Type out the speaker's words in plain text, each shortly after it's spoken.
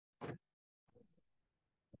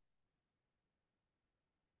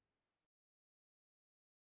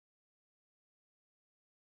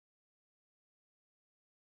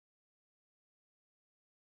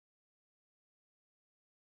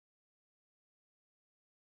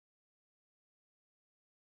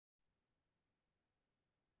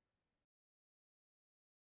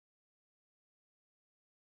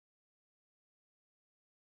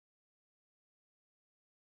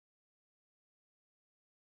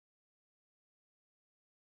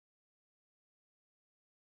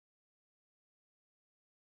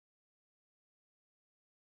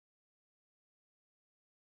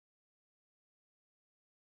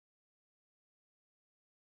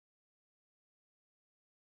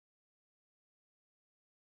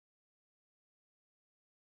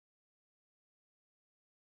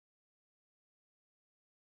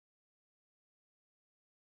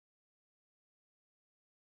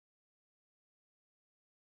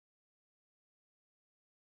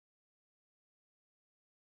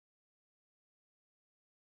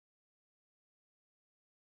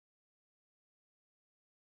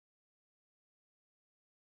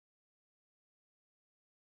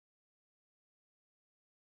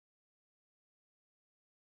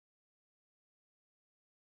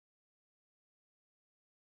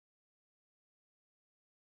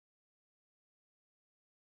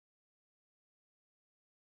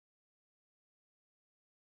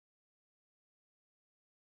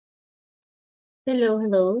Hello,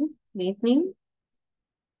 hello. Good evening.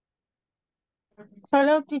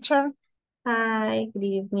 Hello, teacher. Hi, good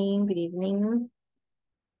evening, good evening.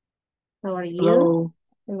 How are you? Hello.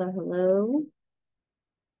 Hello, hello.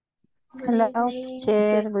 Good Hello, evening.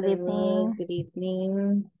 teacher. Good, Good good, evening. good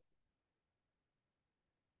evening.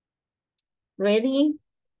 Ready?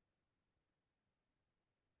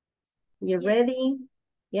 You Yes. ready?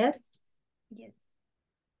 Yes? Yes.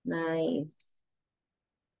 Nice.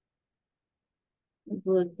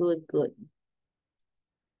 Good, good, good.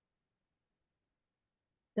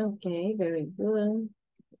 Okay, very good.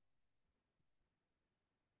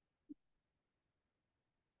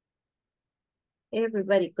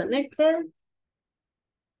 Everybody connected?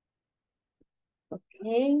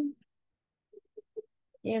 Okay.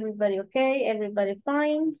 Everybody okay? Everybody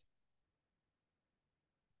fine?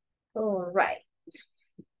 All right.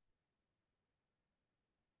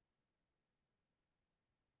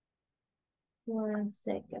 One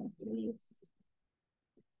second, please.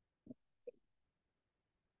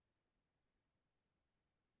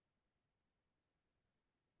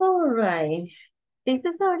 All right. This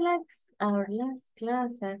is our last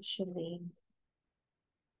class actually.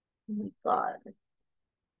 Oh my God.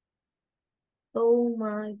 Oh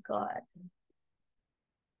my God.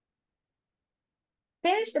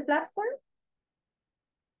 Finish the platform?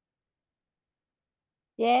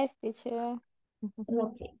 Yes, teacher.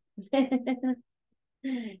 Okay.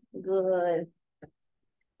 Good.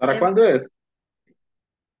 ¿Para cuándo es?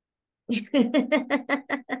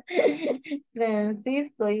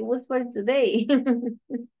 Francisco, it was for today.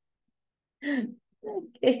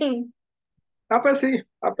 Okay. Ah, pues sí,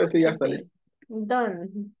 ya está Sí. listo.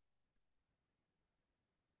 Done.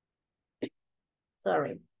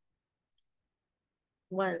 Sorry.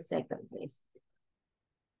 1 second, please.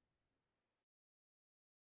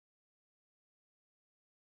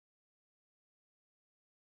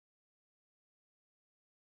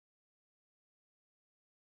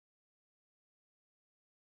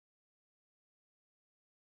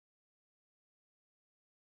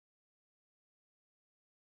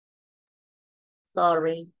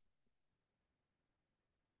 Sorry.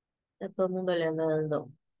 A todo el mundo le anda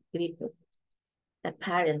dando gripe.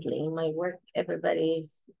 Apparently, in my work,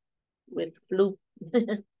 everybody's with flu.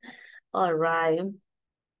 All right.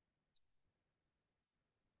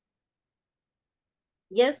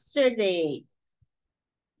 Yesterday,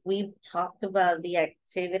 we talked about the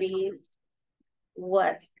activities,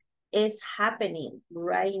 what is happening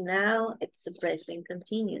right now. It's the present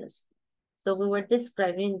continuous. So we were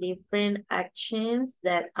describing different actions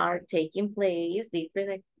that are taking place,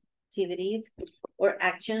 different activities or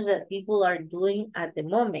actions that people are doing at the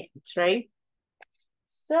moment, right?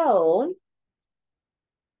 So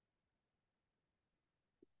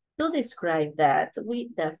to describe that, we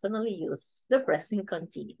definitely use the present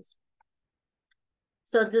continuous.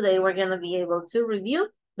 So today we're going to be able to review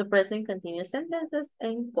the present continuous sentences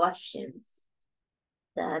and questions.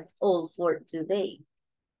 That's all for today.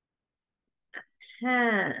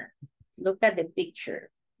 Look at the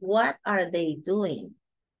picture. What are they doing?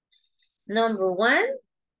 Number one.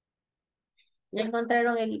 Ya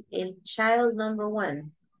encontraron el child number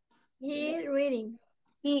one. He is reading.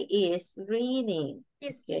 He is reading.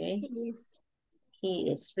 Yes, Okay. he is.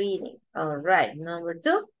 He is reading. All right. Number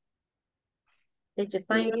two. Did you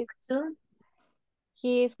find number two?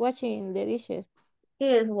 He is washing the dishes.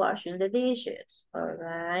 He is washing the dishes. All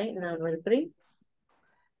right. Number three.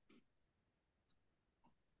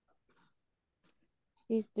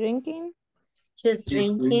 He's drinking. She's He's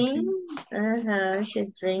drinking. drinking.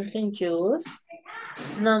 She's drinking juice.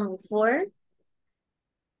 Number four.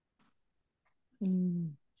 Mm.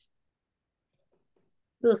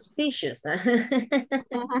 Suspicious.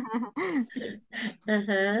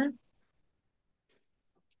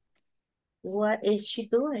 What is she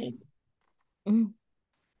doing? Mm.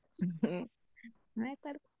 No me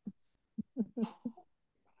acuerdo.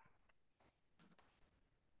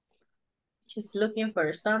 She's looking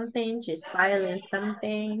for something. She's filing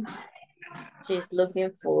something. She's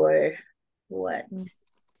looking for what? Mm.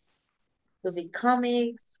 Could be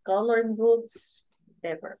comics, coloring books,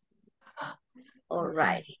 whatever. All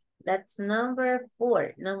right. That's number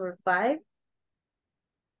four. Number five.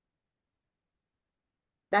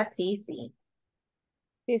 That's easy.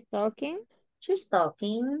 He's talking. She's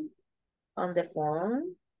talking on the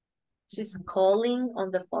phone. She's calling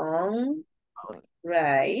on the phone.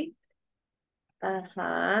 Right.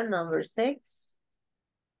 Number six.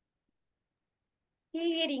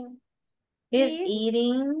 He eating. He's He is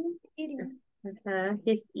eating. eating.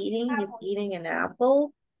 He's eating an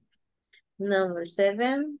apple. Number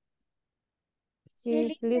seven. She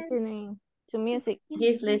He's listen. listening. to music.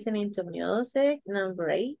 He's listening to music. Number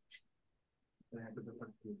 8.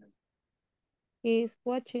 He's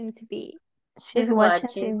watching TV. He's She's watching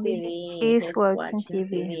watching TV. TV. He's He's watching watching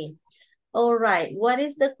TV. TV. All right. What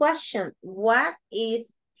is the question? What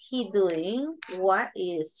is he doing? What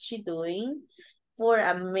is she doing? For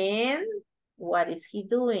a man, what is he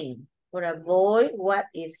doing? For a boy, what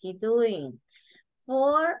is he doing?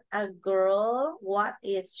 For a girl, what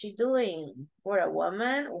is she doing? For a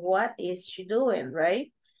woman, what is she doing,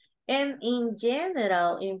 right? And in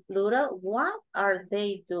general, in plural, what are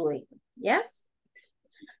they doing? Yes?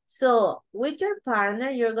 So with your partner,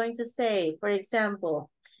 you're going to say, for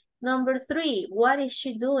example, number 3, what is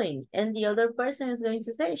she doing? And the other person is going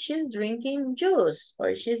to say, she's drinking juice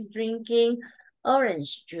or she's drinking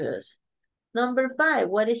orange juice. Number 5,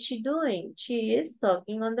 what is she doing? She is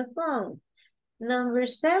talking on the phone. Number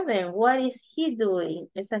 7, what is he doing?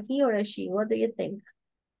 Is a he or a she? What do you think?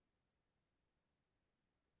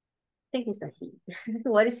 I think it's a he.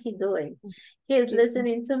 What is he doing? He is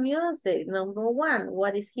listening to music. Number 1,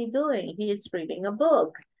 what is he doing? He is reading a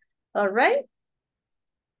book. All right?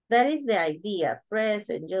 That is the idea.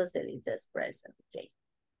 Present, Jocelyn says present. Okay.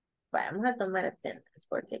 Vamos a tomar attendance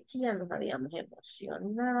porque aquí ya nos habíamos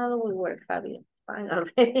emocionado. We were having fun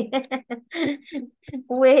already.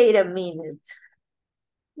 Wait a minute.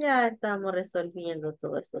 Ya estamos resolviendo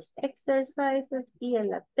todos estos exercises y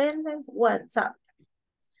el attendance. What's up?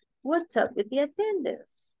 What's up with the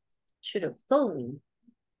attendance? Should have told me.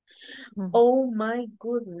 Oh my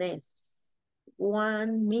goodness.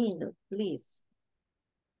 1 minute, please.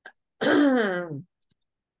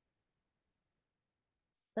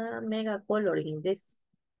 Mega coloring this.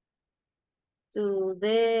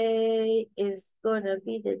 Today is gonna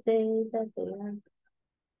be the day that they are.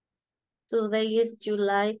 Today is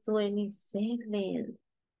July 27th.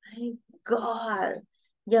 My God.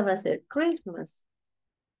 Ya va a ser Christmas.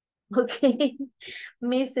 Okay.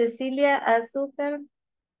 Miss Cecilia Azúcar.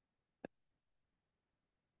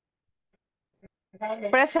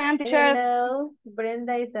 Present, teacher. Hello.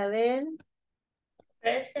 Brenda Isabel.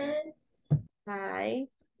 Present. Hi.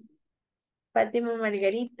 Fátima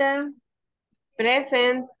Margarita.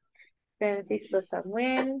 Present. Francisco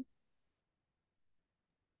Samuel.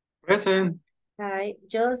 Present. Hi.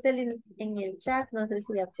 Jocelyn en el chat. No sé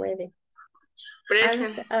si ya puede.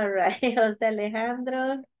 Present. All right. José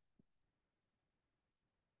Alejandro.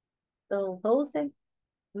 Don Jose.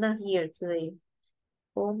 Not here today.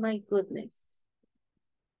 Oh my goodness.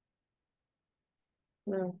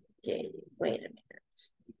 Okay. Wait a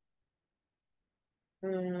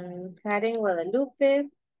minute. Karen Guadalupe.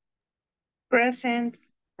 Present.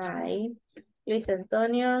 Hi. Luis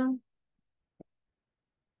Antonio.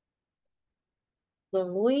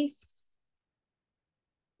 Don Luis.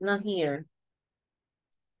 Not here.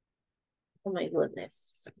 Oh my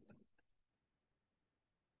goodness.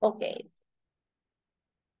 Okay.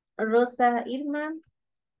 Rosa Irma.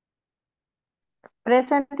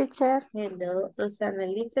 Present, teacher. Hello. Rosana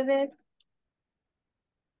Elizabeth.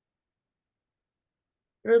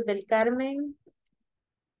 Ruth del Carmen.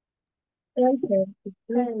 Present.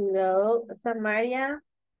 Hello. Samaria.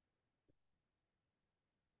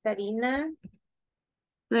 Karina.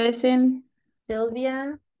 Present.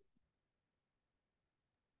 Sylvia.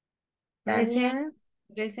 Tanya.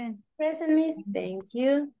 Present. Present, Miss. Thank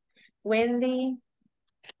you. Wendy.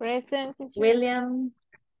 Present, teacher. William.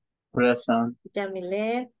 Present.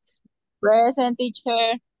 Jamilet. Present,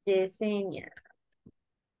 teacher. Yesenia.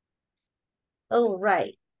 All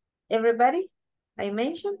right. Everybody, I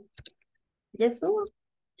mentioned? Yes, sir.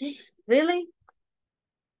 Really?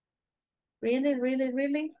 Really, really,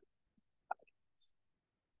 really?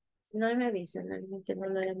 No me avisan alguien que no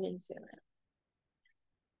lo haya mencionado.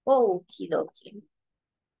 Okidoki.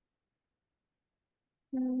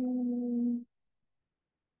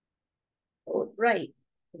 All right.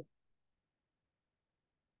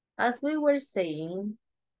 As we were saying,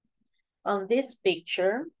 on this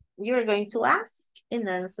picture, you're going to ask and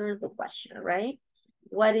answer the question, right?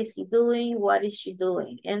 What is he doing? What is she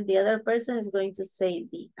doing? And the other person is going to say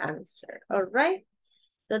the answer, all right?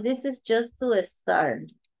 So this is just to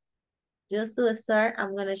start. Just to start,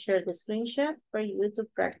 I'm gonna share the screenshot for you to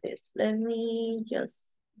practice. Let me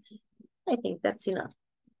just, I think that's enough.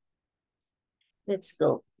 Let's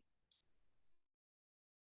go.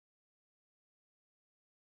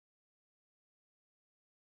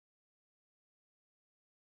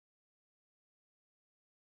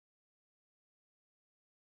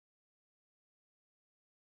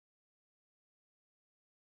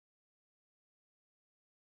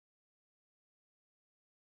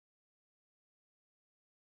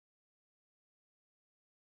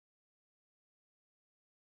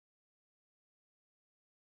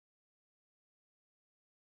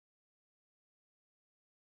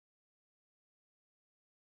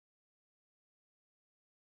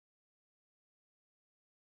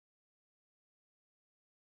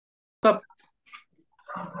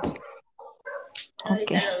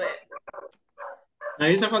 Ahorita lo veo. ¿Me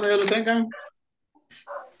avisa cuando ya lo tengan?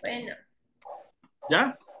 Bueno,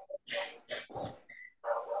 ¿Ya?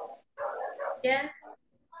 ya.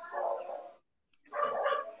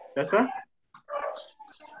 ¿Ya está?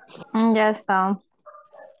 Ya está.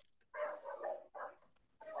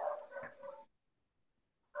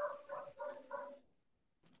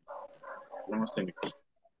 Problemas técnicos.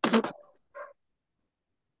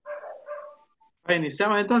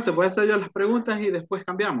 Iniciamos entonces. Voy a hacer yo las preguntas y después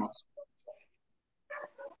cambiamos.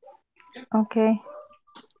 Ok.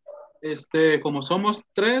 Como somos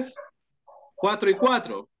 3, 4 y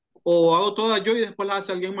 4. O hago todas yo y después las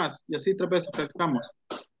hace alguien más. Y así 3 veces practicamos.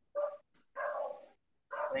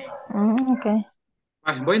 Ok.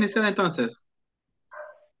 Voy a iniciar entonces.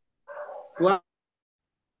 What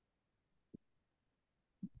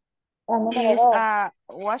Is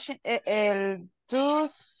washing, el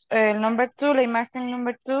number two, la imagen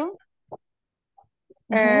number two,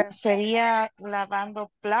 sería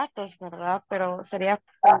lavando platos, ¿verdad? Pero sería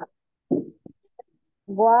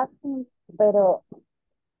washing, pero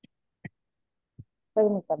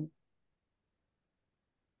permítame.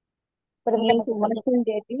 He is washing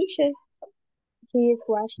the dishes. He is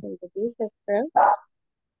washing the dishes, correct?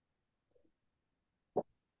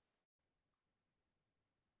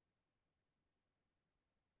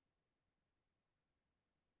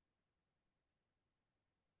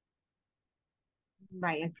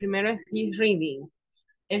 Vaya, el primero es he's reading.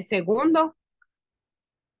 El segundo,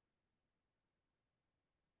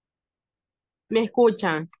 ¿me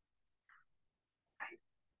escuchan?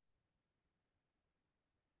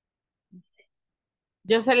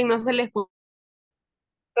 Jocelyn no se les escucha.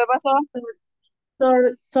 ¿Qué pasó?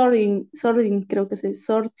 Sorting, creo que es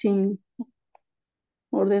sorting,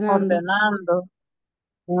 ordenando. Ordenando.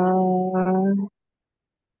 Mm,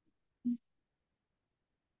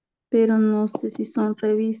 Pero no sé si son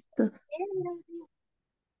revistas.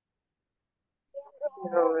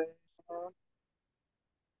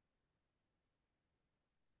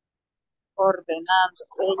 ordenando.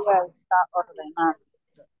 Ella está ordenando.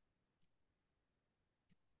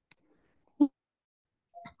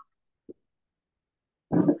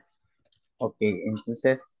 Ok,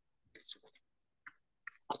 entonces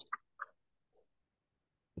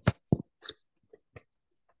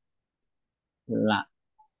la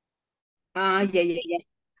Ah, ya. Okay.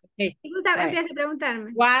 Right. Empieza a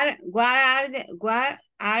preguntarme. What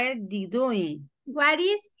are they doing? What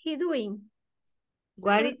is he doing?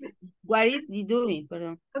 What is the doing?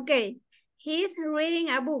 Perdón. Okay. He's reading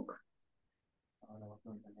a book.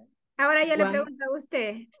 Ahora yo le What? pregunto a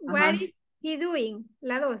usted. What Ajá. is he doing?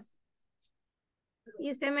 La dos. Y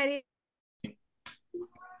usted me dice.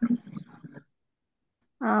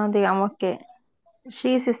 Digamos que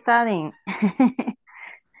she's studying.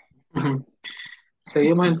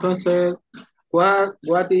 Seguimos entonces.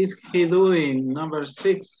 What is he doing? Number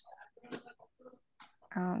 6.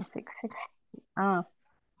 Six.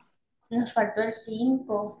 Nos faltó el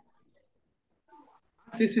 5.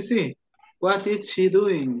 Sí. What is she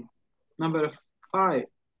doing? Number 5.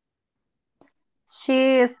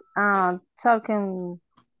 She is talking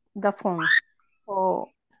the phone or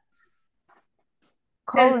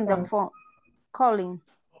calling the phone. Calling.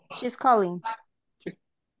 She's calling.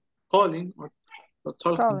 Calling or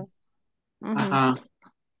talking. Calling. Ajá.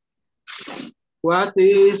 What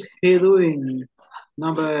is he doing?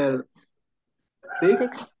 Number 6.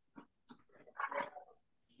 Six.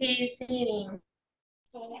 He's eating.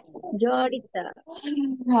 Yo ahorita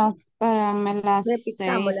Espérame, las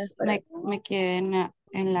repitámoslas 6. para Me quedé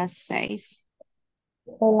en las 6.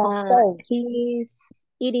 he's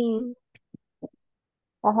eating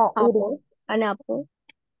apple, an apple.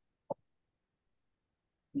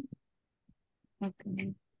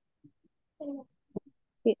 Okay.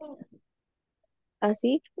 Sí.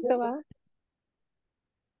 Así que va.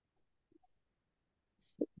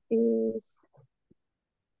 Is,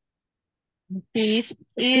 He's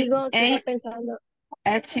sigo pensando.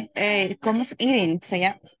 ¿cómo es eating? Se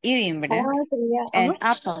llama eating, ¿verdad? Sería, An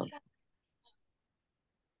apple.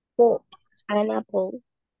 an apple.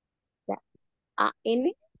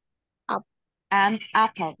 A-N, An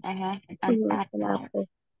apple. Ajá. An an apple. apple.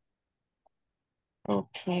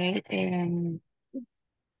 Ok.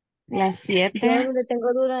 Las 7. Yo donde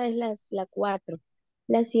tengo duda es la 4.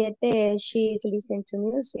 La 7 es she's listening to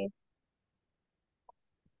music.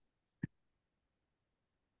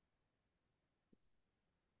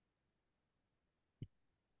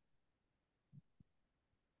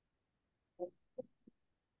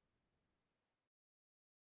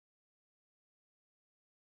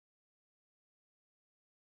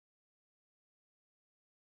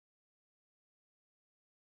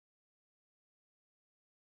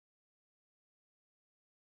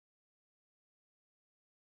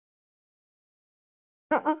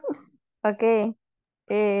 Ok.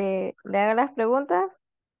 ¿Le hago las preguntas?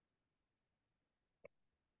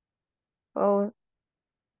 O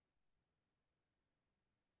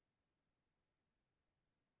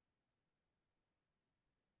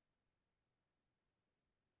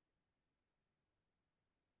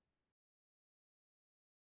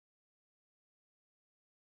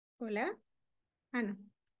Hola. Ah, no.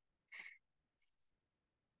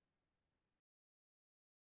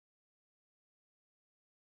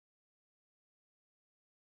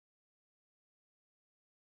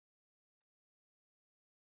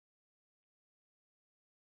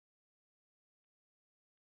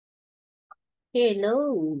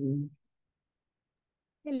 Hello.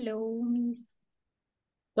 Hello, Miss.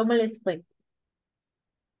 ¿Cómo les fue?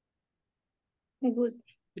 Good.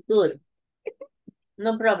 Good.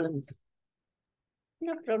 No problems.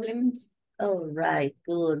 No problems. All right.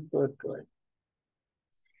 Good, good, good.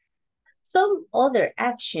 Some other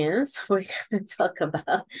actions we're going to talk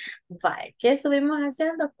about. Bye. ¿Qué estuvimos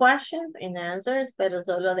haciendo? Questions and answers, pero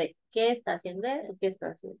solo de qué está haciendo él, qué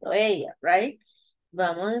está haciendo ella, right?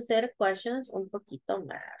 Vamos a hacer questions un poquito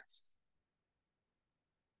más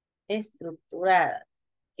estructuradas,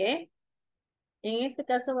 ¿ok? En este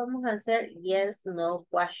caso vamos a hacer yes, no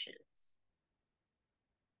questions.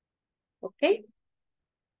 ¿Ok?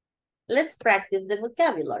 Let's practice the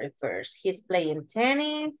vocabulary first. He's playing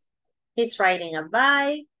tennis. He's riding a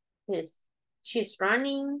bike. She's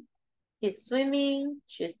running. He's swimming.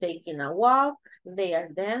 She's taking a walk. They are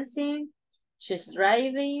dancing. She's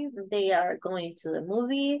driving. They are going to the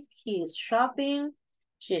movies. He is shopping.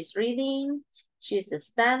 She's reading. She's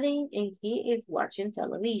studying. And he is watching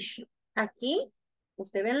television. Aquí,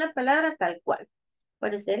 usted ve la palabra tal cual.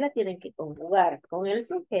 Pero ustedes la tienen que conjugar con el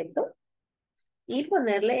sujeto y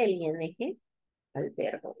ponerle el ing al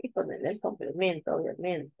verbo y ponerle el complemento,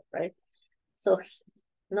 obviamente, right? So,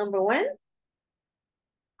 number one,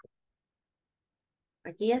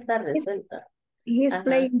 aquí ya está resuelta. He's Ajá.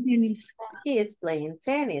 playing tennis. He is playing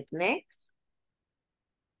tennis. Next,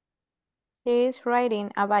 she's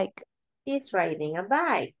riding a bike. he's riding a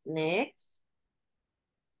bike. Next,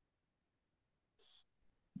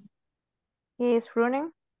 He is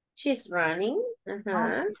running. she's running. Oh,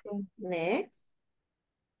 Ajá. she's running. Next,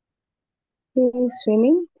 He is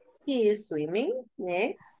swimming. he is swimming.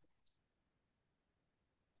 Next,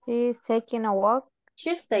 She's taking a walk.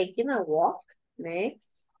 she's taking a walk.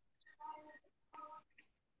 Next,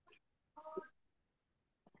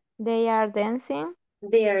 They are dancing.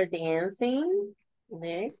 they are dancing.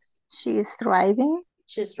 Next, She is driving.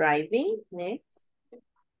 she's driving. Next,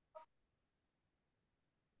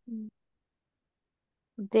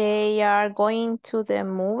 They are going to the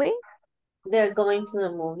movie. they're going to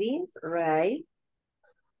the movies, right?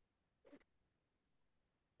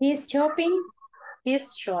 He's shopping.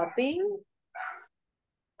 He's shopping.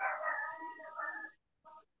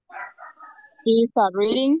 She is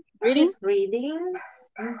reading. She's reading.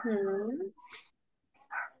 Mhm.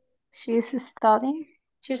 She is studying.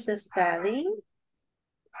 She's studying.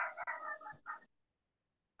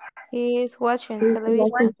 He is watching She is television.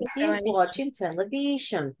 watching He's watching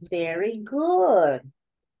television. Very good.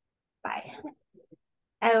 Vaya.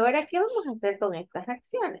 Ahora, ¿qué vamos a hacer con estas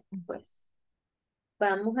acciones? Pues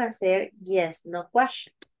vamos a hacer yes, no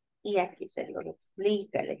questions. Y aquí se lo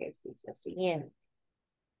explica el ejercicio siguiente.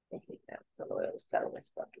 Déjenme, solo voy a buscar un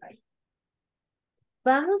spotlight.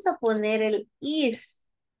 Vamos a poner el is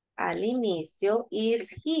al inicio. Is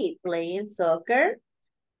he playing soccer?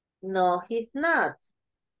 No, he's not.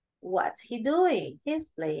 What's he doing? He's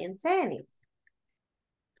playing tennis.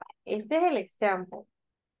 Este es el ejemplo.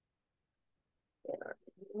 Pero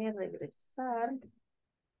déjenme regresar.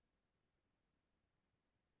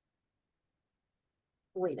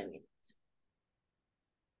 Wait a minute.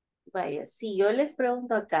 Vaya, si yo les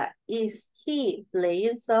pregunto acá, ¿is he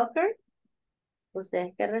playing soccer?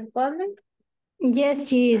 ¿Ustedes qué responden? Yes,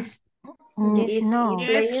 she is. ¿Is No. he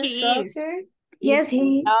Yes, playing he is. soccer? Yes, Is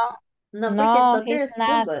he. No, porque No, soccer he's es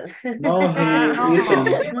not. fútbol. No, he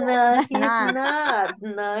isn't. No, he's Not. not.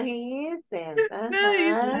 No, he isn't. No,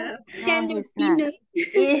 he's Ajá. not. No, he's not.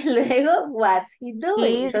 Y luego, what's he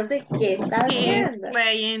doing? He's Entonces, ¿qué está He's haciendo?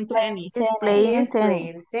 playing tennis. he's He playing is playing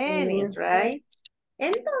tennis. tennis, right?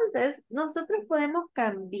 Entonces, nosotros podemos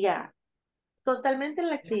cambiar totalmente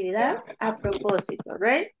la actividad a propósito,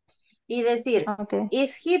 right? Y decir, Okay.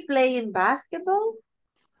 is he playing basketball?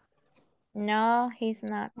 No, he's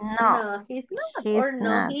not. No, he's not. He's Or no,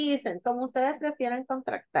 not. he isn't. Como ustedes prefieran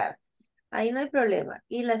contractar. Ahí no hay problema.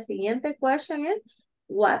 Y la siguiente question es,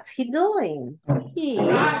 what's he doing? He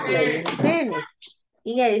is playing tennis.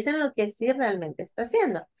 Y ya dicen lo que sí realmente está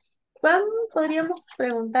haciendo. Podríamos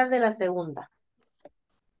preguntar de la segunda,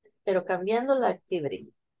 pero cambiando la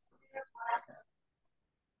activity.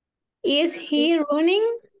 Is he running?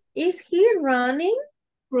 Is he running?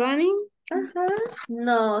 Running?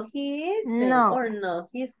 No, he isn't. No. Or no,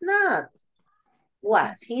 he's not.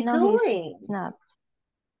 What's he No, he's doing? not.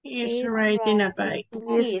 He's He's riding a bike.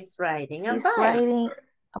 He's riding a He's bike. riding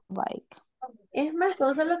a bike. Es más,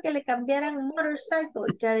 con solo que le cambiaran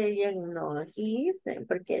motorcycle, ya dirían, no, he isn't.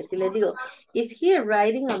 Porque si les digo, is he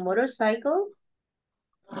riding a motorcycle?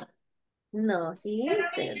 No, he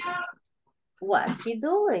isn't. What's he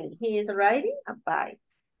doing? He is riding a bike.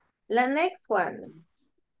 La next one.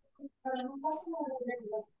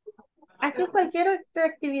 Aquí cualquier otra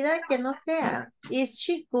actividad que no sea. Is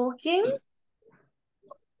she cooking?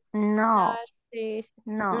 No. She's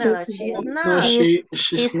No. No, she's No, not.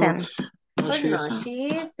 she's not. No, Or she no, isn't.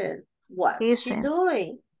 she isn't. What's she Isn't.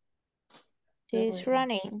 doing? She's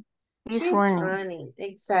running. He's She's running. running.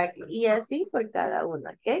 Exactly. Y así por cada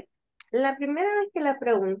una, ¿ok? La primera vez que la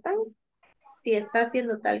preguntan si está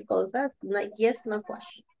haciendo tal cosa, no hay yes, no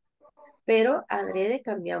question. Pero adrede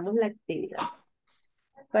cambiamos la actividad.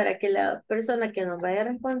 Para que la persona que nos vaya a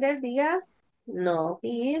responder diga, no,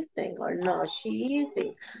 he isn't, or no, she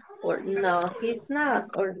isn't, or no, he's not,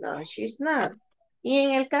 or no, she's not. Y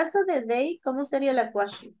en el caso de they, ¿cómo sería la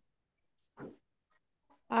question?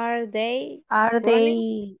 Are they Are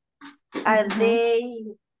running? they Are they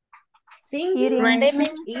singing,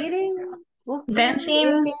 eating? eating, cooking,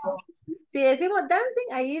 dancing. sleeping? Si decimos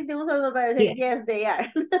dancing, ahí de un solo nos va a decir, yes, they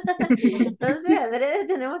are. Entonces, adrede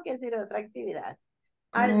tenemos que decir otra actividad.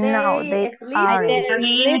 Are No, they they sleeping? aren't. They're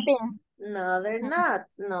sleeping. No, they're not.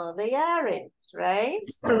 No, they aren't, right?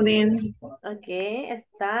 Studying. Okay,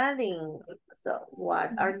 studying. So,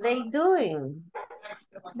 what are they doing?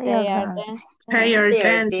 They are They are dancing. They are They're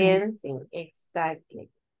dancing. dancing, exactly.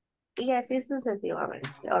 Y así sucesivamente.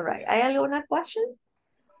 All right. ¿Hay alguna question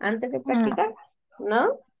antes de practicar?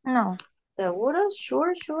 ¿No? No. ¿Seguro?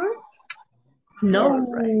 Sure, sure. No. All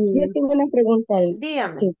right. Yo tengo una pregunta ahí.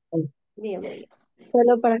 Dígame, Sí, dígame.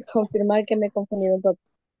 solo para confirmar que me he confundido un poco.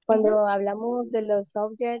 Cuando hablamos de los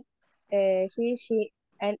subjects, he, she,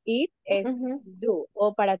 and it es Ujú. do,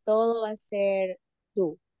 o para todo va a ser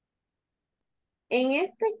do. En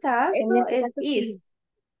este En caso este es caso sí. is,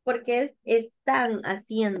 porque están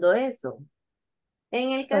haciendo eso.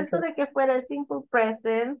 En el caso Ok. de que fuera el simple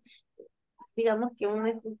present, digamos que una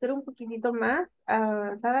estructura un poquitito más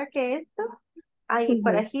avanzada que esto, ahí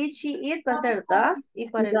para Ujú. he, she, it va a ser does y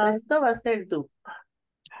para el Ya, resto va a ser do.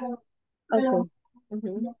 ok.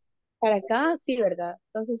 Ujú. Para acá sí, ¿verdad?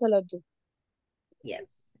 Entonces solo do.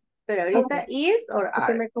 Yes. Pero Ok. ahorita is or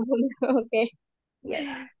Porque are. me confundí. Ok. Yes.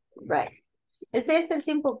 Right. Ese es el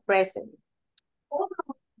simple present. All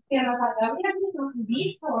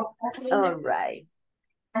right.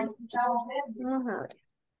 Vamos a ver.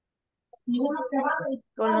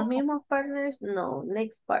 Con los mismos partners, no.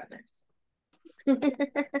 Next partners.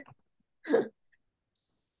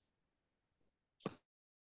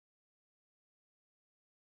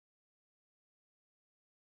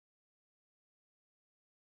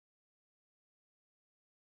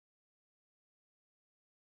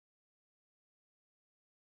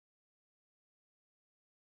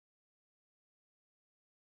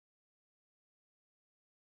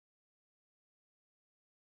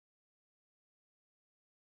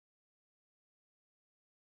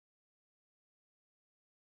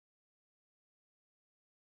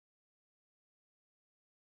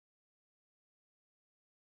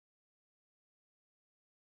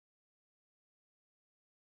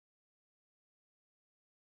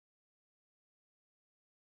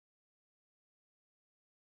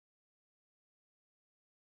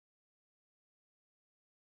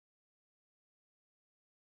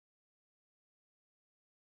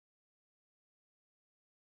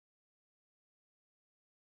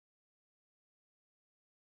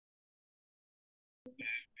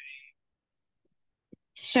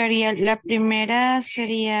 Sería, la primera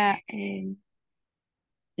sería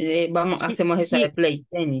Hacemos esa de he- play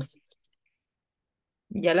tenis.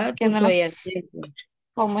 Ya la que no puso ella. las,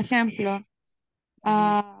 como ejemplo,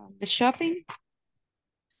 the shopping.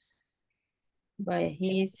 Vaya,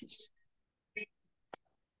 he's,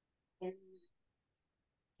 vaya,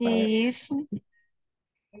 He is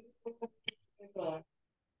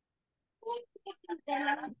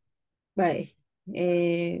vaya.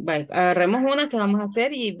 Vaya, agarremos una que vamos a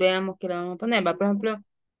hacer y veamos qué le vamos a poner. Va, por ejemplo,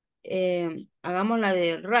 hagamos la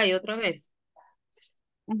de Ray otra vez.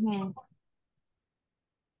 ujú.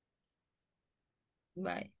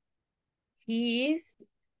 Vaya. He is,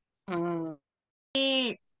 ah,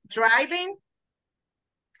 Driving.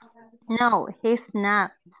 No, he's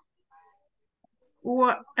not.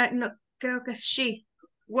 No, creo que es she.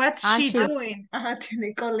 What's Ah, she she. doing? Ajá,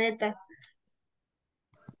 tiene coleta.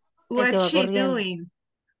 El que What's va she corriendo. doing?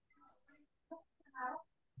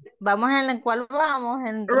 Vamos en la cual vamos,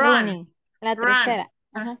 en Run, running. La run. tercera.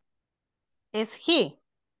 Ajá. Es he.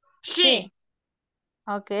 She.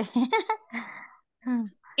 Okay.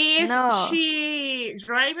 Is No, she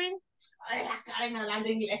driving? Ay, la Karen hablando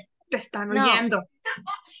inglés. Te están no, oyendo.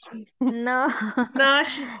 no. No,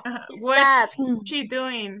 She's what's not. she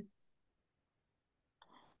doing?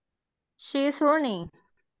 She's running.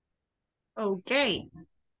 Okay.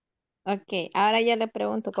 Okay, ahora yo le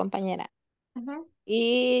pregunto, compañera. Ujú.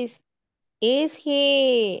 Is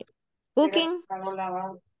he cooking?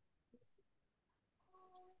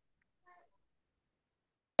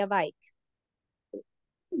 A bike.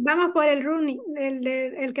 Vamos por el running,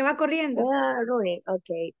 el que va corriendo. Running.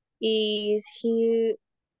 Okay. Is he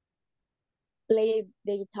play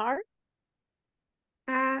the guitar?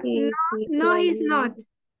 No, Is he no, he's not. playing?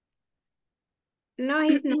 No,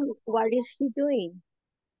 he's not. What is he doing?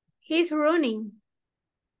 He's running.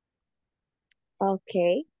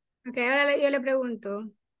 Okay. Okay, ahora yo le pregunto.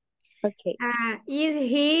 Okay.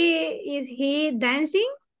 Is he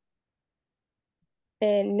dancing?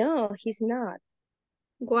 No, he's not.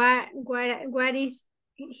 What is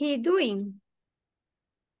he doing?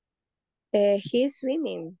 He's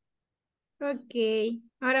swimming. Okay,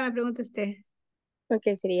 ahora me pregunta usted.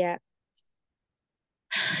 Okay, sería.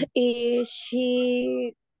 Is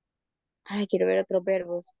she? Ay, quiero ver otros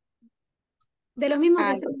verbos. De los mismos que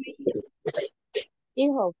Ah, están ahí.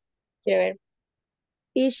 hijo. Quiero ver.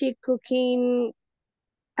 Is she cooking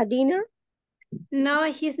a dinner?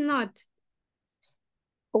 No, she's not.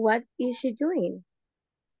 What is she doing?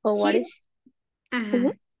 Or what She's, is ajá.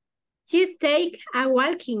 Mhm. She's take a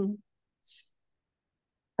walking.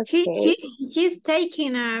 Okay. She's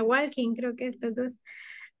taking a walking, creo que es los dos.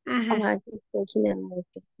 Ajá, She's taking a walk.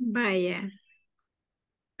 vaya.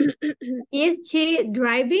 Is she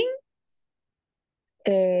driving?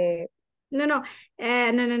 Eh, No,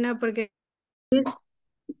 porque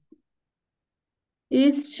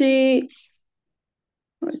Is she,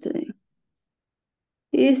 what's the name?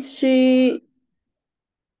 Is she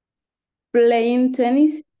playing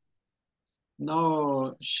tennis?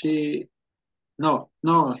 No, he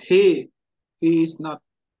is not.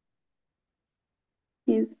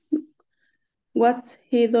 Is, what's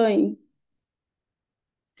he doing?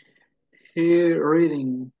 He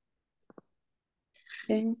reading.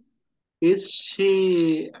 Okay. Is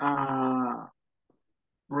she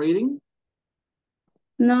reading?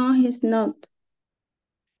 No, he's not.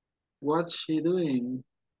 What's she doing?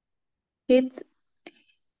 It's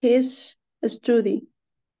his study.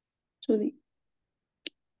 Study.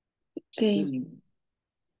 Okay. Studying.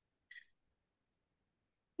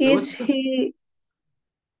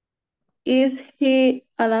 Is he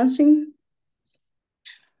a dancing?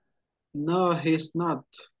 No, he's not.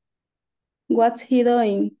 What's he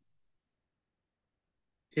doing?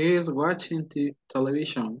 He is watching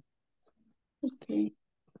television. Okay.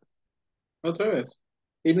 Otra vez.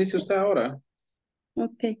 Inicia usted ahora.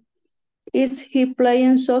 Okay. Is he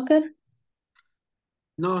playing soccer?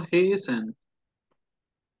 No, he isn't.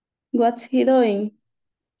 What's he doing?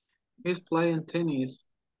 He's playing tennis.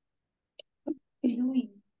 Okay.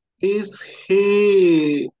 Is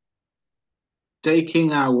he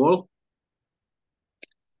taking a walk?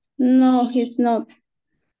 No, he's not.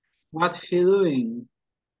 What he doing?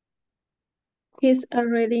 He's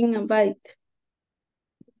riding a bike.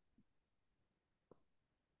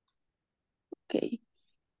 Okay.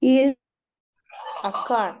 Is a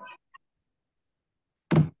car.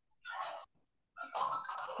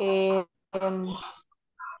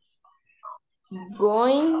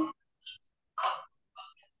 Going.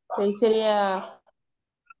 Ahí sería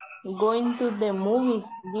going to the movies,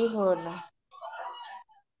 dijo, ¿no?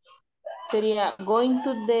 Sería going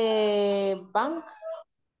to the bank.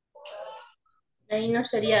 Ahí no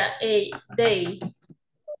sería they.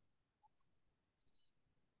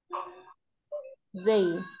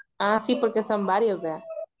 They. Sí, porque son varios, ¿verdad?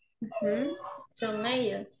 Ujú, son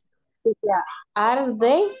ellos. Sería, are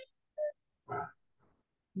they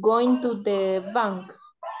going to the bank?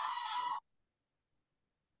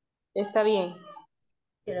 Está bien.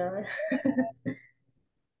 Quiero ver.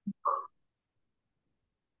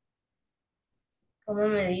 ¿Cómo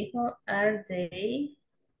me dijo? Are they?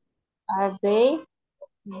 Are they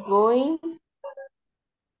going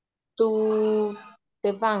to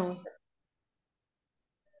the bank?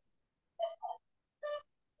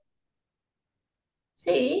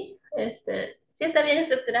 Sí, sí está bien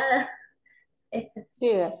estructurada.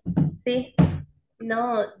 Sigue. Sí.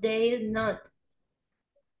 No, they not.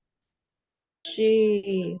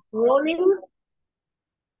 She running.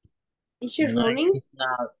 Is she No, running? it's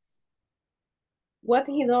not. What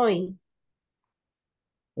he doing?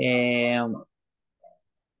 Um,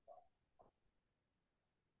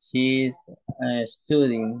 she's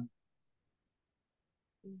studying.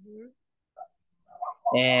 Mhm.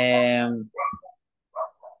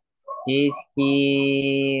 Is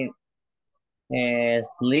he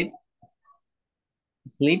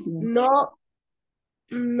sleeping? No,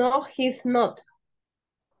 no, he's not.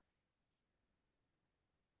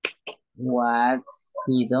 What's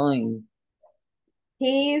he doing?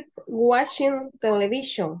 He's watching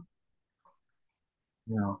television.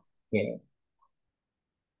 No. Okay.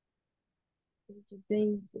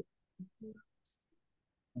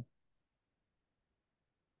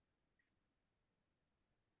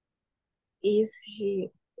 Is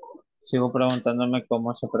he? Sigo preguntándome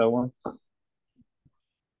cómo se pregunta.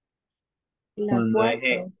 La Con lo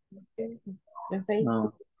eje. cuatro. La seis.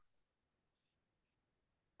 No.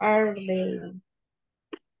 Are they?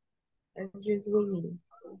 Are you swimming?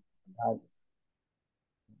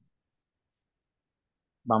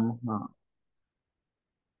 Vamos a.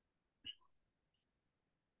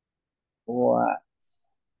 What?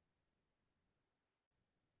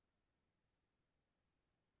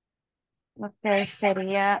 Ok,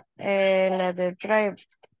 sería la de drive.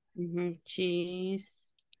 Ujú,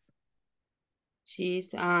 she's,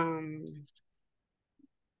 she's,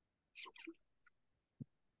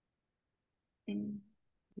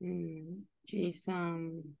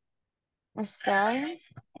 ¿Está?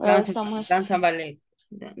 danza, Estamos. danza ballet.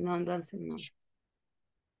 No, danza, no.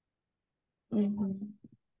 Ujú.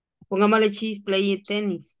 Pongámosle she's playing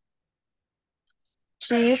tennis.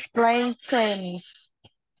 She is playing tennis.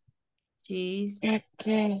 She's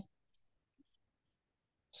Okay.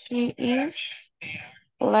 She is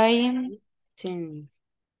playing tennis.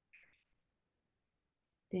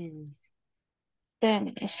 Tennis.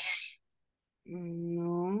 tennis.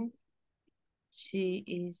 No, she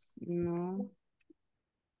is no.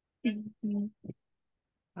 Mhm.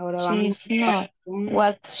 Ahora She vamos is not. con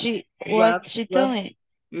What she what. doing?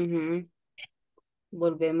 Ujú.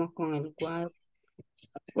 Volvemos con el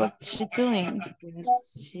What she doing?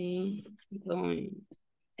 what's she doing.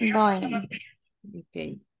 Doing.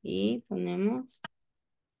 Ok. Y ponemos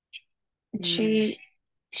She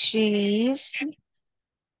is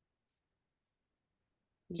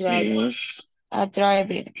drive, a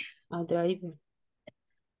driver. a driver.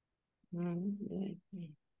 Driver.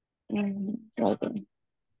 Driver.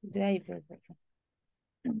 Driver.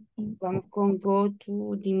 Mhm. Vamos con go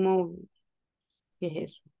to the movie. ¿Qué es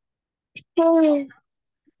eso?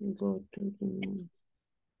 Go to the movie.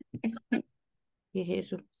 ¿Qué es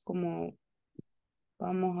eso? Como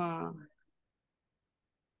vamos a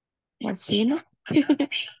Así, ¿no?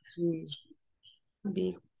 mm,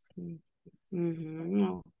 big,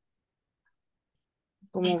 no,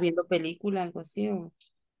 como viendo película, algo así, o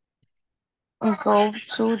Go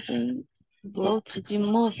to the go to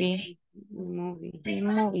movie. the movie, The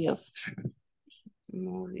movies.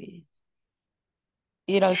 movie.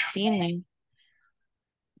 Ir al cine.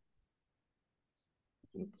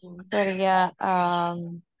 Okay. Sería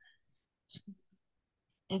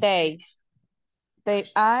they.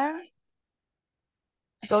 They are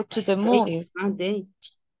go to the movies. They.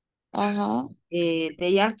 Ajá.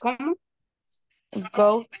 They are como.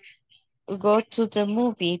 Go to the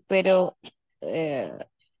movie, pero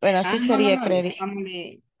bueno, así No, sería no, creer.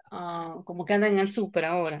 pongámosle, como que andan en el súper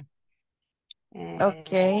ahora.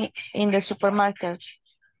 Okay, in the supermarket.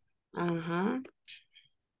 Ajá.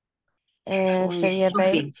 Sería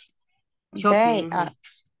Shopping. they Shopping, are ajá.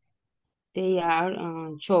 They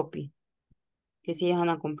are shopping. Que si ellos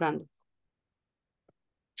andan comprando.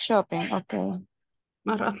 shopping, okay.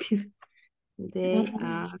 Más rápido. They Ujú.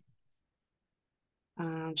 are, they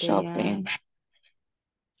are Shopping.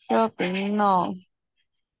 Shopping, no.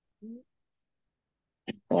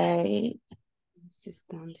 They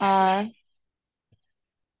stand are,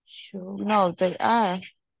 shop. no, they are.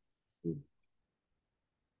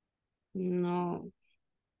 No,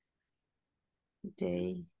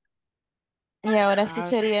 they Y ahora sí are.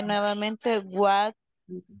 sería nuevamente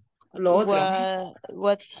Lo otro.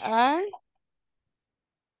 what are.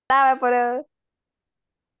 Sabe, pero.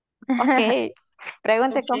 Ok.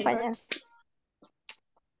 Pregunte, Ok, compañero.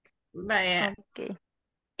 vaya. Ok.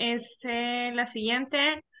 La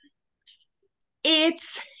siguiente.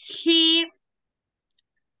 It's he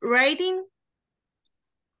writing?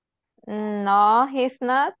 No, he's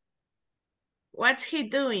not. What's he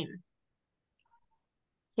doing?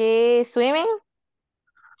 He's swimming.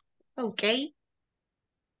 Okay.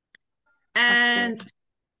 And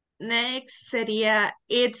next sería,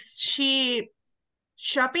 is she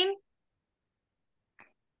shopping?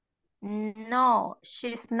 No,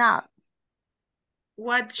 she's not.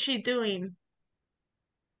 What's she doing?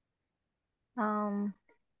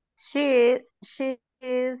 She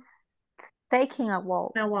is taking a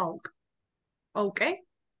walk. A walk. Okay.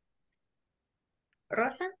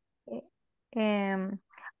 Rosa?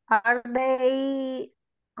 Are they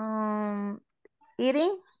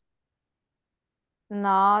eating?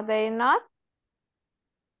 No, they're not.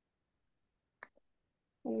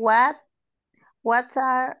 What what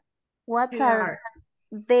are what They are are.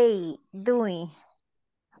 they doing?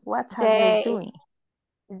 What are they doing?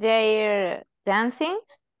 They're dancing.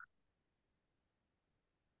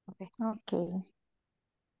 Okay.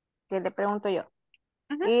 ¿Qué le pregunto yo?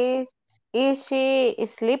 Is she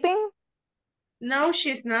sleeping? No,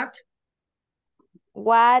 she's not.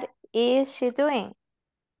 What is she doing?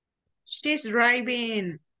 She's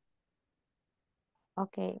driving.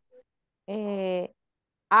 Okay.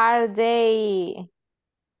 Are they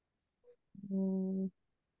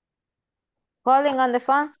calling on the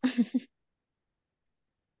phone?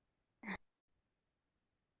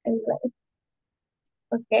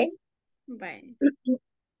 Okay. Bueno,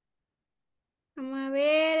 vamos a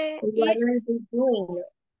ver. What are they doing?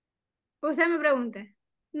 Usted me pregunta.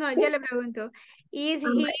 No, Sí. yo le pregunto. Is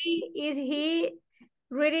he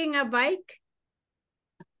riding a bike?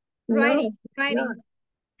 No, Riding.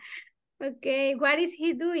 Okay, what is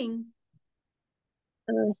he doing?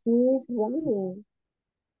 he's running.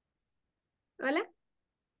 ¿Hola?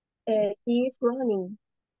 He's running.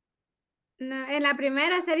 No, en la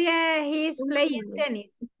primera sería he's playing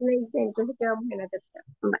tennis. Playing tennis. Entonces quedamos en la tercera.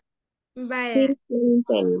 Vale. Vaya. He's playing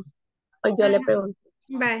tennis. O yo le pregunto.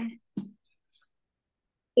 Vaya.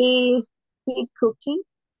 Is he cooking?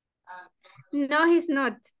 No, he's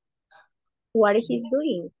not. What is he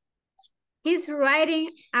doing? He's riding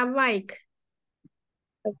a bike.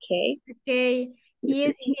 Okay. Okay.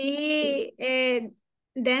 Is he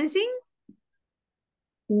dancing?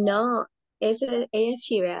 No, ella es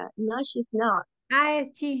she, ¿verdad? No, she's not. Ah,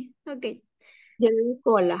 es she. Okay. Yo le doy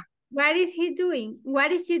cola. What is he doing?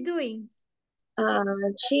 What is she doing?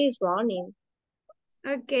 She's running.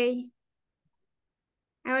 Okay.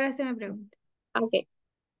 Ahora se me pregunta. Okay.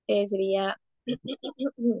 Sería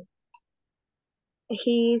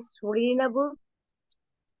he's reading a book.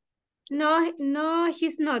 No, no,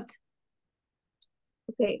 she's not.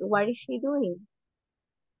 Okay, what is he doing?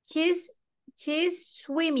 She's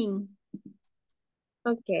swimming.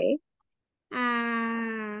 Okay.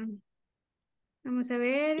 Vamos a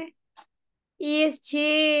ver. Is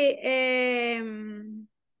she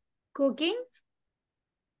cooking?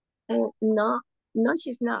 No,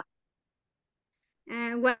 she's not.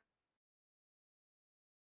 What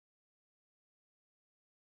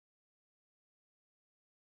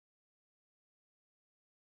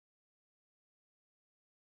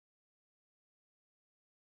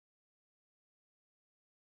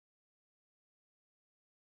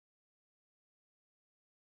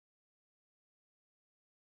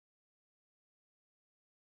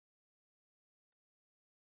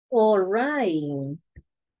All right.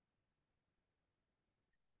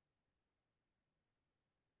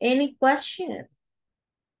 Any question?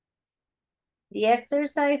 The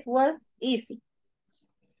exercise was easy.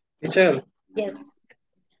 Michelle, Yes.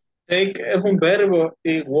 take es un verbo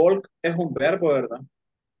y walk es un verbo, ¿verdad?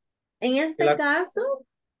 En este caso,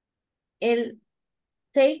 el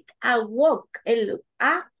take a walk, el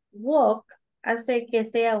a walk hace que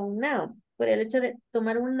sea un noun, por el hecho de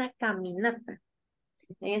tomar una caminata.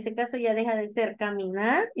 En ese caso ya deja de ser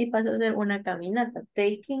caminar y pasa a ser una caminata,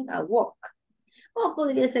 taking a walk. O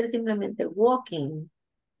podría ser simplemente walking.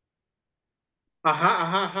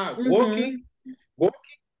 Ajá. Walking.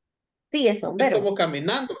 Sí, es un Es verbo. como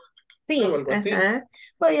caminando. Sí, O algo así. ajá.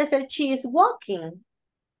 Podría ser she is walking.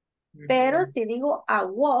 Pero si digo a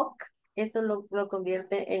walk, eso lo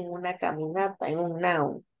convierte en una caminata, en un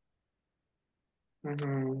noun.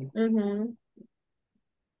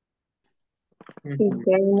 Sí,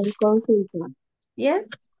 que hay una consulta. Yes.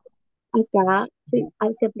 Acá sí,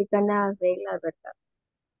 ahí se aplican las reglas, ¿verdad?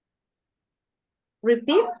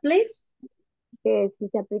 Repeat, please. Que si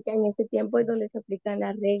se aplica en ese tiempo es donde se aplican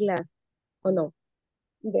las reglas, ¿o no?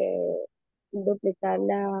 De duplicar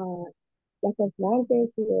las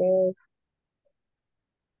consonantes y es...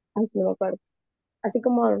 Ay, sí, no me acuerdo. Así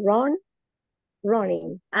como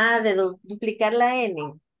running. De duplicar la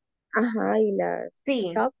N. Ajá, y las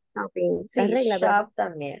Sí. shopping. Sí, Las reglas, ¿verdad? shop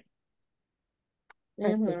también.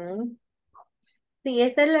 Ok. Sí,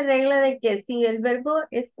 esta es la regla de que si el verbo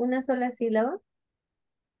es una sola sílaba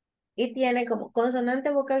y tiene como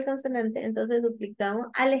consonante, vocal, consonante, entonces duplicamos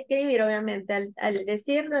al escribir, obviamente, al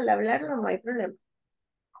decirlo, al hablarlo, no hay problema.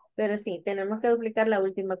 Pero sí, tenemos que duplicar la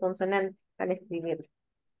última consonante al escribirlo.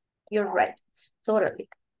 You're right, totally.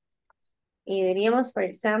 Y diríamos, for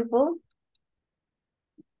example,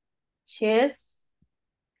 she's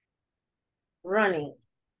running.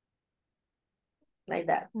 Like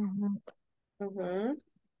that.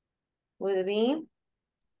 Would be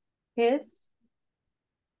his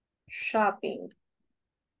shopping.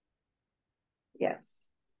 Yes.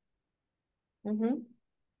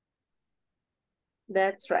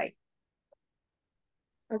 That's right.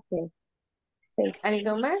 Okay. Thanks.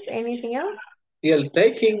 ¿Algo más? Anything else? Y el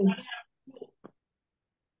taking,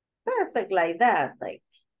 Perfect, like that. Like,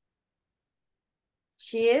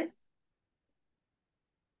 she is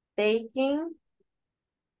taking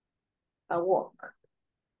a walk.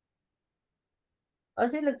 O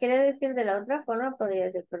si lo quiere decir de la otra forma, podría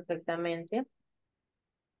decir perfectamente.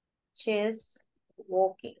 She is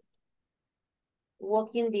walking.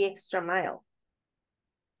 Walking the extra mile.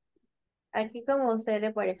 Aquí como usted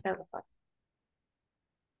le parezca mejor.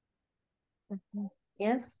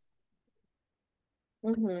 Yes.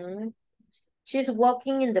 She's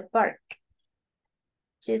walking in the park.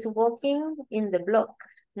 She's walking in the block.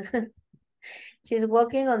 She's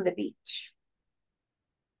walking on the beach.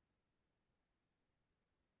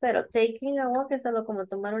 Pero taking a walk es solo como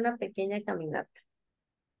tomar una pequeña caminata.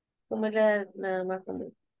 Como era nada más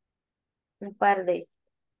como un par de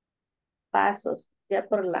pasos, ya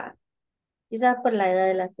quizás por la edad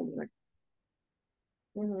de la señora.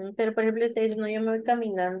 Pero por ejemplo, usted dice, no, yo me voy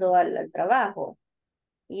caminando al trabajo.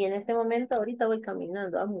 Y en ese momento, ahorita voy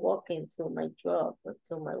caminando. I'm walking to my job or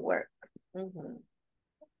to my work.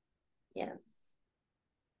 Yes.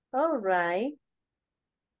 All right.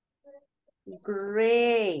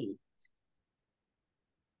 Great.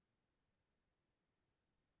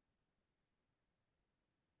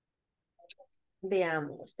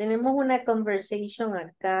 Veamos. Tenemos una conversation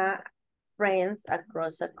acá. Friends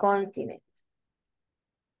across a continent.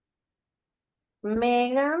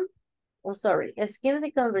 Megan. Oh, sorry. Skim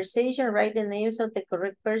the conversation. Write the names of the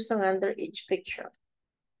correct person under each picture.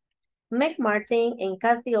 Meg Martin and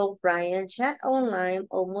Kathy O'Brien chat online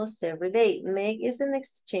almost every day. Meg is an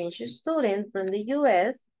exchange student from the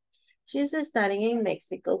U.S. She's studying in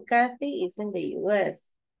Mexico. Kathy is in the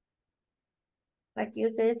U.S. Aquí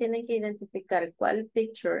ustedes tienen que identificar cuál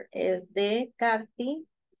picture es de Kathy,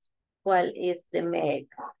 cuál es de Meg.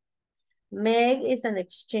 Meg is an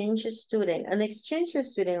exchange student. An exchange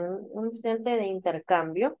student, un estudiante de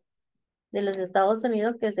intercambio de los Estados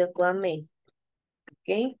Unidos que se fue a México.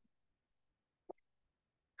 Okay.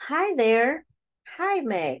 Hi there. Hi,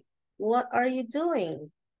 Meg. What are you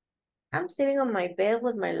doing? I'm sitting on my bed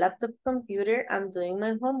with my laptop computer. I'm doing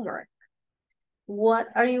my homework. What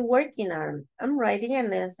are you working on? I'm writing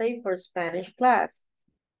an essay for Spanish class.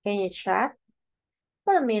 Can you chat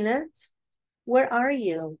for a minute? Where are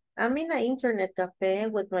you? I'm in an internet cafe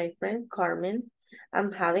with my friend Carmen.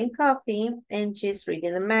 I'm having coffee and she's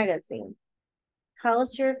reading a magazine.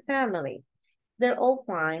 How's your family? They're all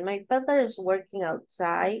fine. My father is working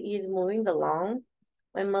outside. He's moving along.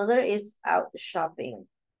 My mother is out shopping.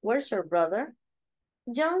 Where's your brother?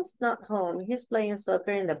 John's not home. He's playing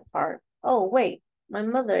soccer in the park. Oh, wait. My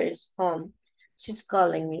mother is home. She's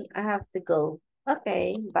calling me. I have to go.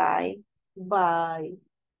 Okay, bye. Bye.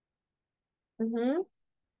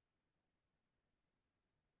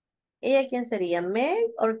 ¿Ella quién sería?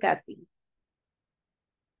 ¿Meg o Kathy?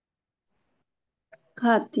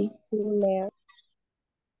 Katy. Meg.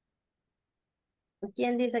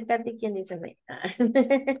 ¿Quién dice Kathy? ¿Quién dice Meg?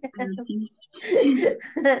 Katy.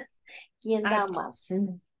 ¿Quién da más?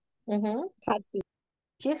 Kathy.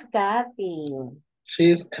 She's Kathy.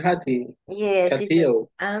 she's Kathy. Yeah, she says, Kathio.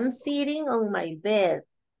 I'm sitting on my bed.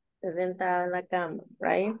 Sentada en la cama,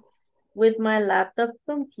 right? With my laptop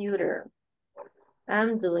computer.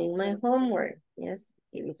 I'm doing my homework. Yes,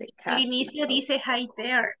 it is a El Kathy. inicio dice hi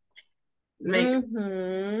there. Meg.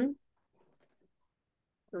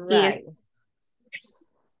 Right.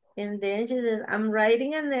 And then she says, I'm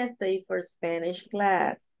writing an essay for Spanish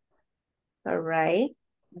class. All right,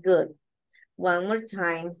 good. One more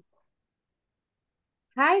time.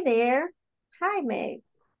 Hi there. Hi, Meg.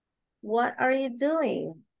 What are you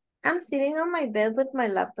doing? I'm sitting on my bed with my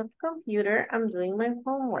laptop computer. I'm doing my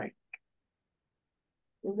homework.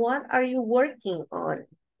 What are you working on?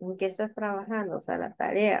 ¿En qué estás trabajando? O sea, la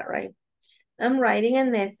tarea, right? I'm writing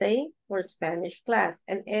an essay for Spanish class.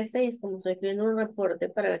 An essay es como estoy escribiendo un reporte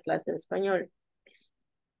para la clase de español.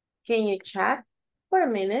 Can you chat for a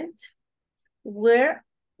minute. Where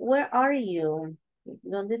are you?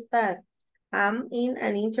 ¿Dónde estás? I'm in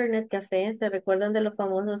an internet café. ¿Se recuerdan de los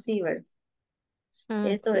famosos cibers?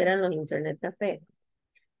 Eso Sí. eran los internet cafés.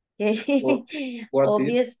 What is?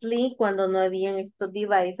 Obviously, cuando no habían estos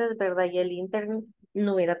devices, ¿verdad? Y el internet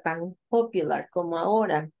no era tan popular como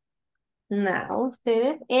ahora. Now,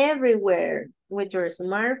 ustedes everywhere with your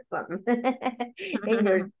smartphone, en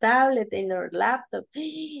your tablet, en your laptop.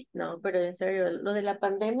 No, pero en serio, lo de la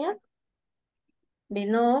pandemia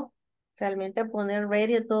vino realmente a poner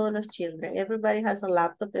ready a todos los children. Everybody has a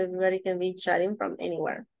laptop, everybody can be chatting from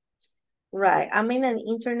anywhere. Right, I'm in an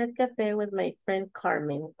internet cafe with my friend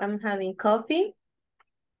Carmen. I'm having coffee.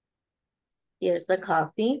 Here's the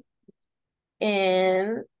coffee.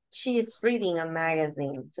 And she's reading a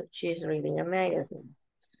magazine. So she's reading a magazine.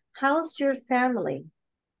 How's your family?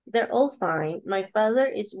 They're all fine. My father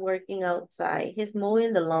is working outside. He's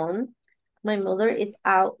mowing the lawn. My mother is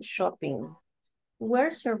out shopping.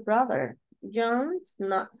 Where's your brother? John's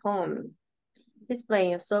not home. He's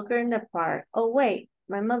playing soccer in the park. Oh, wait,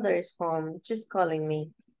 my mother is home. She's calling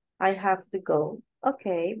me. I have to go.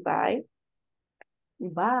 Okay, bye.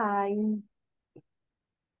 Bye.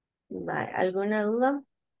 Bye. ¿Alguna duda?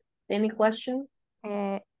 Any question?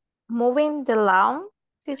 Moving the lawn,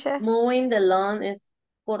 teacher. Mowing the lawn es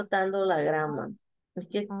cortando la grama. Es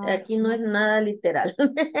que aquí no es nada literal.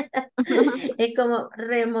 Es como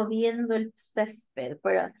removiendo el césped.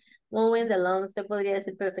 Pero mowing the lawn, usted podría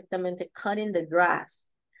decir perfectamente cutting the grass.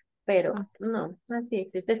 Pero no, así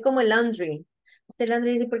existe. Es como el laundry. El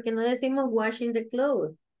laundry dice, ¿por qué no decimos washing the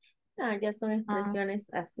clothes? Ah, ya son expresiones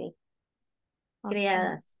así.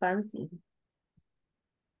 Creadas, fancy.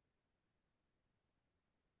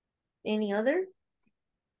 Any other?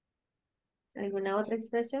 ¿Alguna otra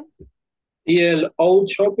expresión? ¿Y el out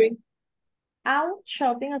shopping? Out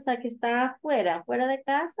shopping, o sea que está afuera, fuera de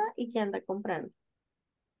casa y que anda comprando.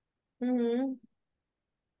 Ujú.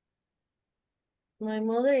 My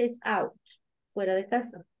mother is out, fuera de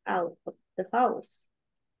casa, out of the house.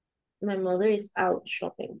 My mother is out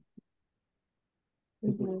shopping.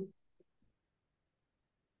 Ujú.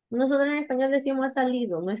 Nosotros en español decimos ha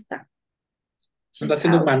salido, no está. Anda She's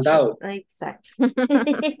haciendo un out mandado. Exactly.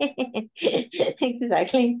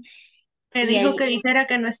 Exactly. Me Y dijo ahí, que dijera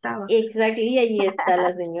que no estaba. exactly, y ahí está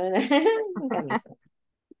la señora en camisa.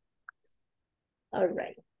 All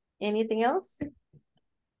right. Anything else?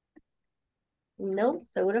 No,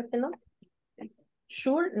 seguro que no.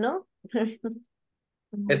 Sure, no.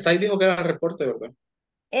 Esa ahí dijo que era reporte, ¿verdad?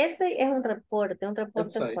 Ese es un reporte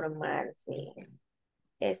Essay. formal, sí.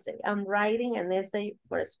 Essay. I'm writing an essay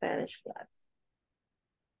for a Spanish class.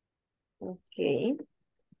 Okay.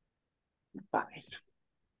 Bye.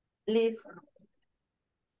 Listo.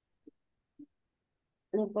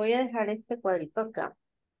 Les voy a dejar este cuadrito acá.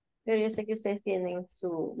 Pero yo sé que ustedes tienen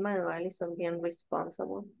su manual y son bien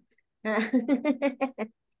responsible.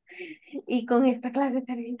 Y con esta clase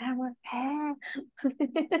terminamos.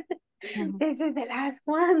 This is the last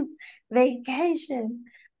one. Vacation.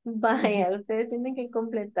 Vaya, ustedes tienen que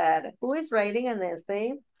completar. Who is writing an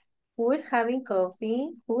essay? Who is having coffee?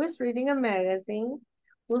 Who is reading a magazine?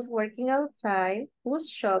 Who's working outside? Who's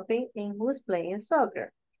shopping? And who's playing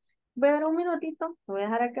soccer? Voy a dar un minutito. Voy a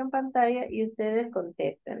dejar acá en pantalla y ustedes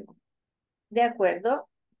contesten. De acuerdo,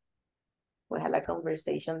 pues a la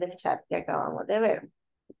conversation del chat que acabamos de ver.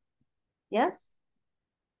 Yes?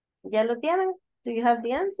 ¿Ya lo tienen? Do you have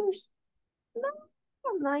the answers? No,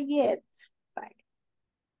 not yet. Bye.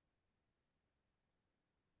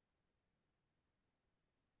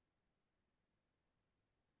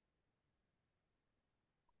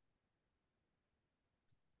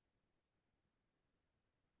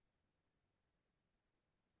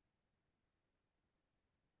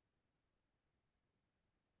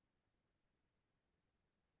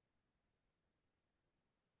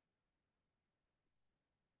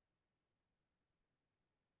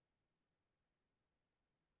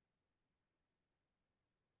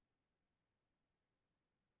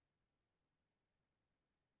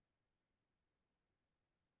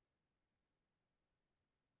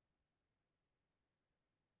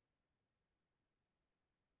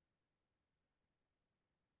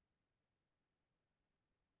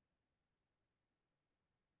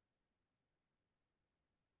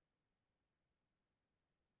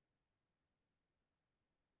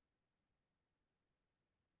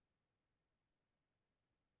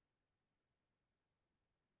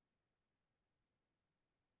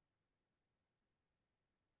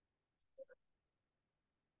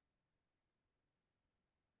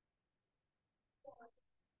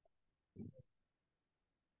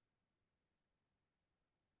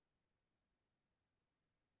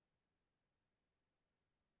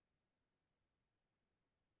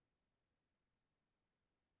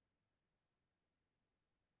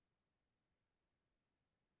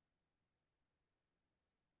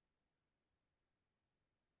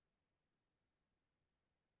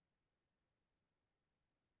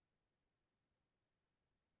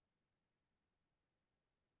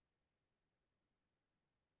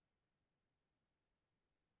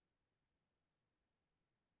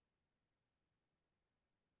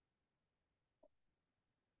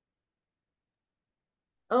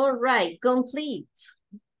 All right, complete.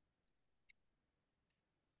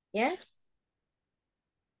 Yes?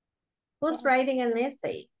 Who's writing an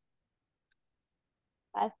essay?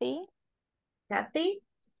 Así. Kathy?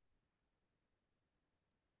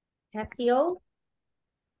 Kathy O?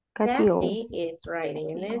 Katy O. Kathy is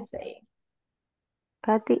writing an essay.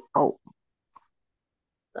 Katy O.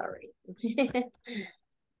 Sorry.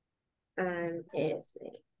 An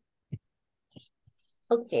essay.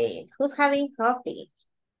 Okay, who's having coffee?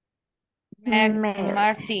 Meg.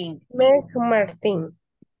 Martin. Meg Martín.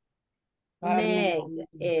 Meg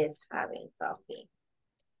is having coffee.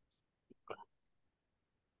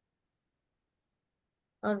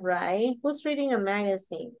 All right, who's reading a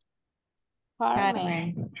magazine?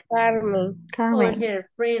 Carmen. Carmen. Or her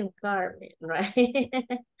friend Carmen, right?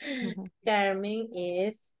 Carmen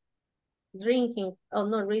is drinking, oh,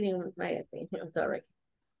 not reading a magazine, I'm sorry.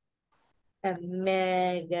 A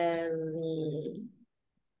magazine.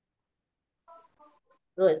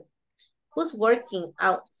 Good. Who's working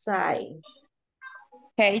outside?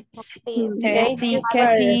 Katie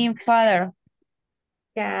father.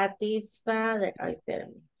 Kathy's father. Ay,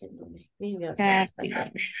 espérame, que no me escribió acá esta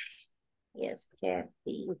cosa. Yes,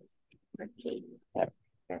 Kathy's. Okay.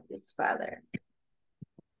 Kathy's father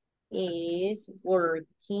is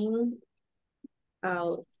working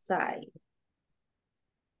outside.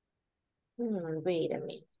 Wait a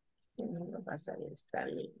minute. No me va a salir esta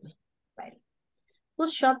línea. Vale.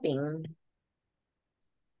 Who's shopping?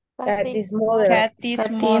 Kathy's mother. Kathy's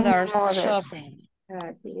mother's shopping.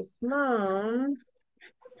 Kathy's mom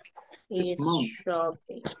is mom.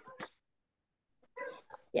 shopping.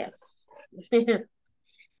 Yes.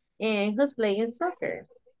 And who's playing soccer?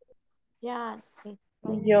 John.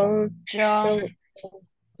 John. John.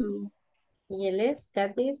 Y él es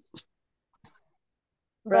Kathy's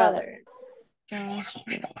brother. John's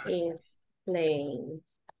Is playing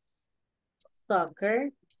soccer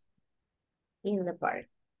in the park.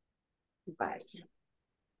 Bye.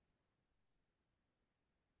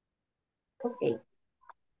 Okay.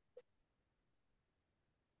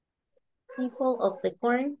 People of the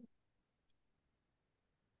corn.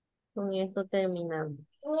 Con eso terminamos.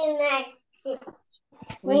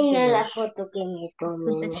 Mira la foto que me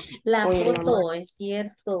tomé. La foto, es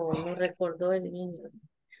cierto, nos recordó el niño.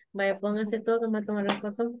 Vaya, pónganse todo que me tomar la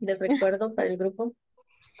foto de recuerdo para el grupo.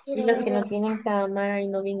 Y los que no tienen cámara y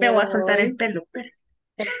no Me vinieron voy a soltar hoy, el pelo, pero.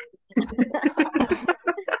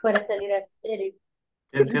 para salir a hacer,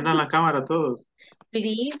 Enciendan la cámara todos.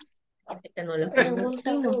 please. Que no los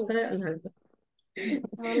conocimos, pero no.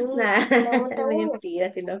 Nah,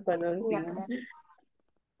 mentira, si los conocimos.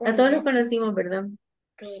 A todos los conocimos, ¿verdad?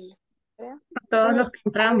 Todos los que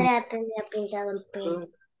entramos. Andrea tenía pintado el pelo.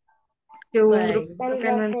 Que hubo un Bye. grupo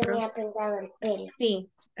que no entró. Tenía pintado el pelo.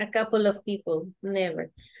 Sí, a couple of people,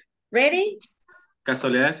 never. Ready?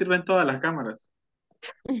 Casualidad sirven todas las cámaras.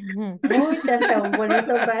 Uy, hasta un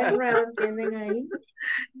bonito background tienen ahí.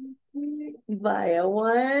 Vaya,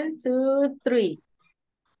 1, 2, 3.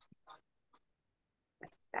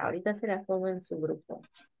 Ahorita se las pongo en su grupo.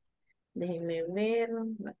 Déjenme ver.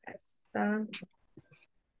 Acá está.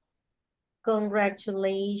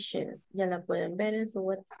 Congratulations. Ya la pueden ver en su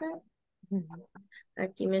WhatsApp.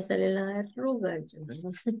 Aquí me sale la arruga.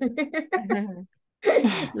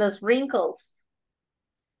 Los wrinkles.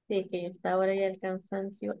 Sí, que esta hora ya el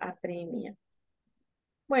cansancio apremia.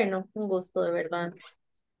 Bueno, un gusto de verdad.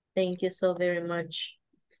 Thank you so very much.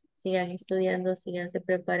 Sigan estudiando, síganse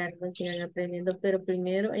preparando, sigan aprendiendo, pero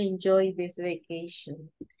primero enjoy this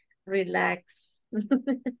vacation. Relax.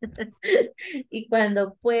 Y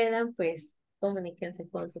cuando puedan, pues comuníquense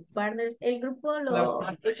con sus partners. El grupo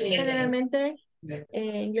generalmente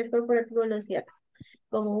inglés corporativo lo cierra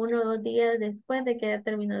como 1 o 2 días después de que haya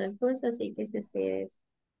terminado el curso, así que si ustedes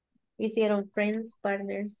hicieron friends,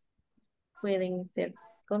 partners, pueden ser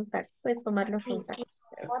contactos, pues tomar los contactos.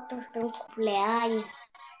 Fotos de un cumpleaños.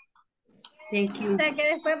 Thank O you. sea que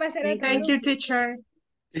después va a ser otro Thank you, grupo. teacher.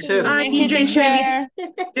 Teacher, Ah, Thank y you, yo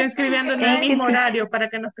inscribiendo en el mismo horario para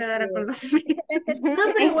que nos quedara con los No,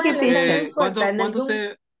 pero igual, o sea, no importa.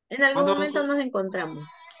 En ¿cuándo algún cuándo- momento nos encontramos.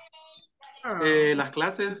 las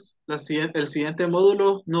clases, el siguiente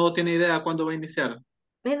módulo, no tiene idea cuándo va a iniciar?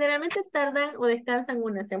 Generalmente tardan o descansan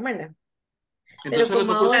 1 semana. Entonces el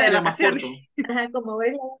como otro curso ahora- sería más corto. Ajá, como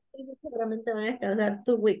ves, seguramente van a descansar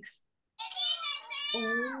 2 weeks.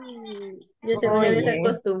 Yo se van a Oye.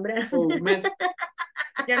 desacostumbrar. O un mes.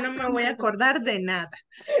 Ya no me voy a acordar de nada.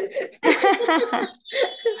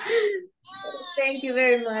 Thank you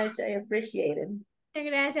very much. I appreciate it. Muchas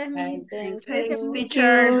gracias, Miss. Thank Thanks, you.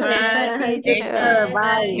 teacher. Bye. Bye. Teacher.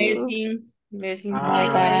 Bye. Blessings. Besitos. Bye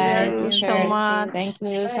bye, Bye, teacher. teacher. Thank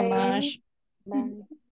you so Bye. much. Bye.